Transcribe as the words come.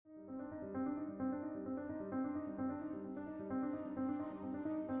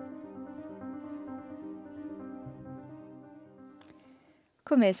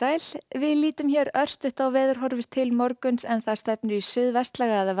Komið sæl, við lítum hér örstutt á veðurhorfur til morguns en það stefnir í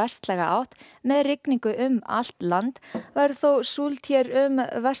suðvestlæga eða vestlæga átt með rigningu allt land. Verður þó súld hér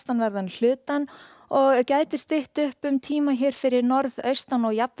vestanverðan hlutan og gæti stytt upp tíma hér fyrir norðaustan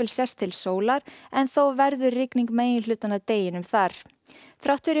og jafnvel sést til sólar en þó verður rigning meginhlutana deginum þar.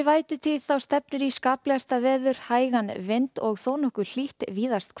 Þrátt fyrir vætutíð þá stefnir í skaplegasta veður hægan vind og þó nokkuð hlýtt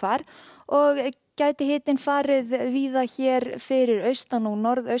víðast hvar og gæti hitinn farið víða hér fyrir austan og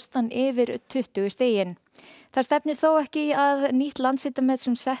norðaustan yfir 20 stigin. Það stefnir þó ekki að nýtt landshitamet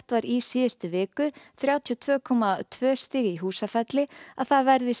sem sett var í síðustu viku, 32,2 stig í Húsafelli, að það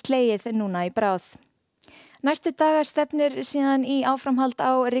verði slegið núna í bráð. Næstu dagar stefnir síðan í áframhald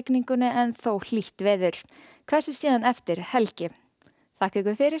á rigningunni en þó hlýtt veður. Hversu síðan eftir helgi? Þakka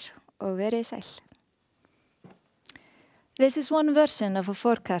ykkur fyrir og verið sæl. This is one version of a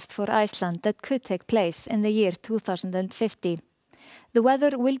forecast for Iceland that could take place in the year 2050. The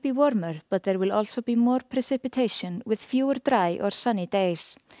weather will be warmer, but there will also be more precipitation with fewer dry or sunny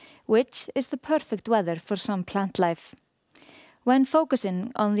days, which is the perfect weather for some plant life. When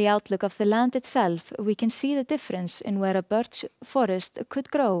focusing on the outlook of the land itself, we can see the difference in where a birch forest could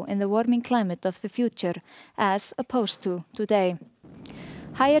grow in the warming climate of the future as opposed to today.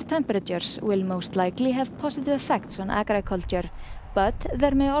 Higher temperatures will most likely have positive effects on agriculture, but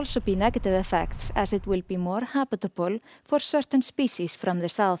there may also be negative effects as it will be more habitable for certain species from the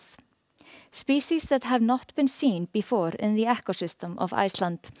south. Species that have not been seen before in the ecosystem of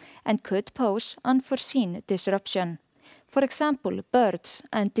Iceland and could pose unforeseen disruption. For example, birds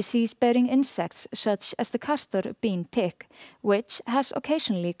and disease-bearing insects such as the castor bean tick, which has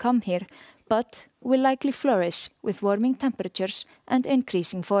occasionally come here, but will likely flourish with warming temperatures and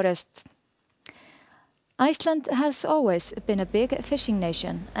increasing forests. Iceland has always been a big fishing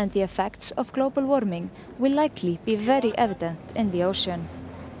nation and the effects of global warming will likely be very evident in the ocean.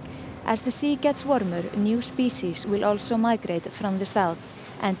 As the sea gets warmer, new species will also migrate from the south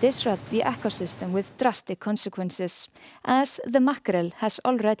and disrupt the ecosystem with drastic consequences, as the mackerel has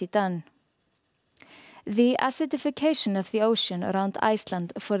already done. The acidification of the ocean around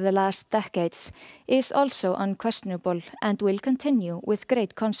Iceland for the last decades is also unquestionable and will continue with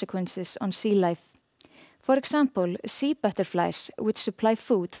great consequences on sea life. For example, sea butterflies, which supply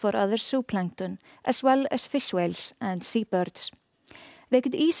food for other zooplankton, as well as fish whales and seabirds. They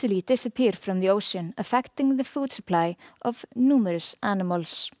could easily disappear from the ocean, affecting the food supply of numerous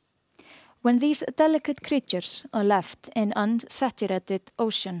animals. When these delicate creatures are left in unsaturated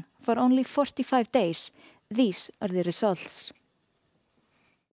ocean for only 45 days, these are the results.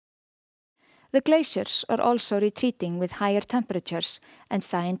 The glaciers are also retreating with higher temperatures, and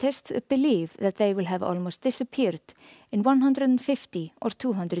scientists believe that they will have almost disappeared in 150 or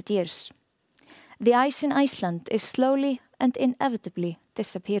 200 years. The ice in Iceland is slowly and inevitably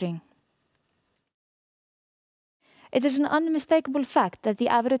disappearing. It is an unmistakable fact that the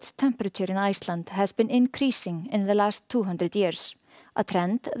average temperature in Iceland has been increasing in the last 200 years, a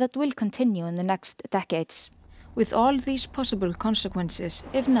trend that will continue in the next decades, with all these possible consequences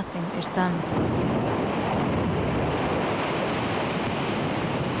if nothing is done.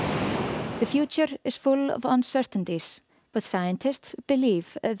 The future is full of uncertainties, but scientists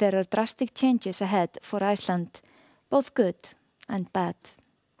believe there are drastic changes ahead for Iceland, both good and bad.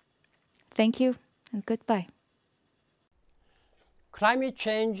 Thank you and goodbye. Climate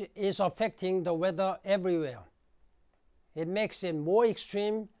change is affecting the weather everywhere. It makes it more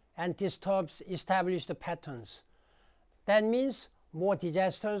extreme and disturbs established patterns. That means more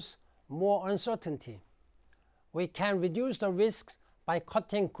disasters, more uncertainty. We can reduce the risks by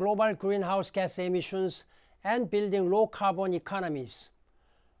cutting global greenhouse gas emissions and building low-carbon economies.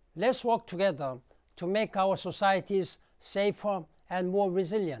 Let's work together to make our societies safer and more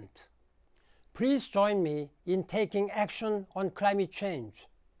resilient. Please join me in taking action on climate change.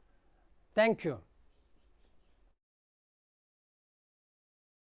 Thank you.